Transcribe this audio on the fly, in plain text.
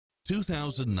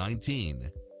2019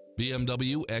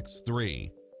 BMW X3.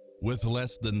 With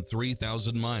less than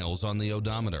 3,000 miles on the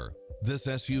odometer, this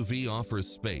SUV offers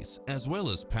space as well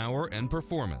as power and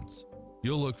performance.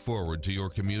 You'll look forward to your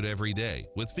commute every day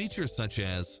with features such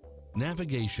as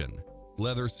navigation,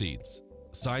 leather seats,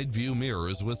 side view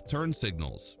mirrors with turn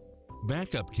signals,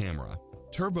 backup camera,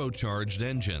 turbocharged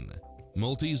engine,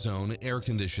 multi-zone air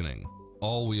conditioning,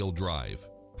 all-wheel drive,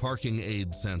 parking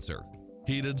aid sensor,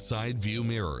 heated side view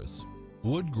mirrors,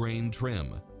 wood grain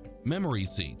trim, memory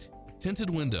seat, tinted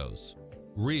windows,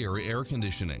 rear air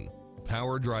conditioning,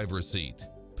 power driver seat,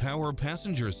 power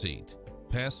passenger seat,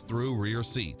 pass-through rear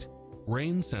seat,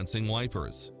 rain sensing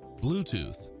wipers,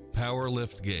 Bluetooth, power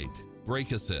liftgate,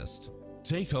 brake assist.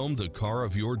 Take home the car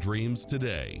of your dreams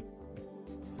today.